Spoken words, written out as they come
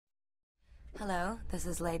Hello, this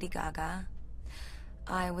is Lady Gaga.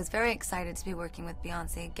 I was very excited to be working with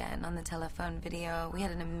Beyoncé again on the telephone video. We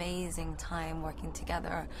had an amazing time working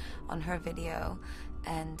together on her video,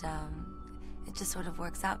 and it just sort of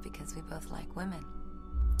works out because we both like women.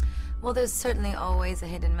 Well, there's certainly always a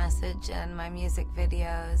hidden message in my music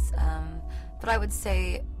videos, but I would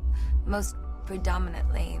say most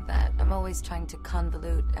predominantly that I'm always trying to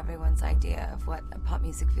convolute everyone's idea of what a pop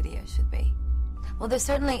music video should be. Well, there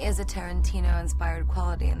certainly is a Tarantino-inspired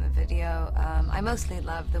quality in the video. I mostly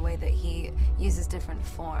love the way that he uses different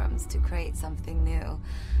forms to create something new.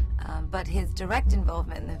 But his direct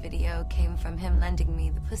involvement in the video came from him lending me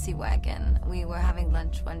the Pussy Wagon. We were having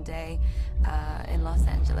lunch one day in Los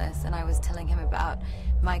Angeles, and I was telling him about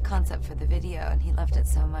my concept for the video, and he loved it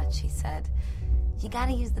so much, he said, "You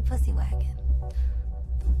gotta use the Pussy Wagon."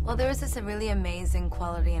 Well, there was this really amazing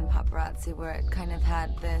quality in Paparazzi where it kind of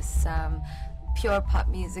had this pure pop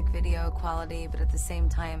music video quality, but at the same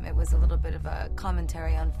time it was a little bit of a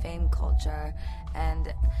commentary on fame culture,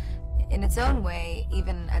 and in its own way,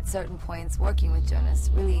 even at certain points working with Jonas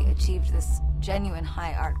really achieved this genuine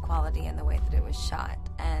high art quality in the way that it was shot.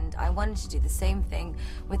 And I wanted to do the same thing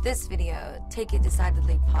with this video, take a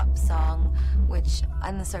decidedly pop song, which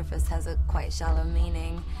on the surface has a quite shallow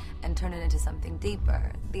meaning, and turn it into something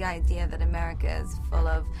deeper. The idea that America is full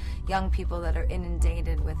of young people that are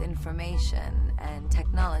inundated with information and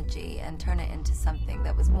technology, and turn it into something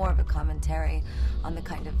that was more of a commentary on the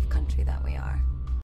kind of country that we are.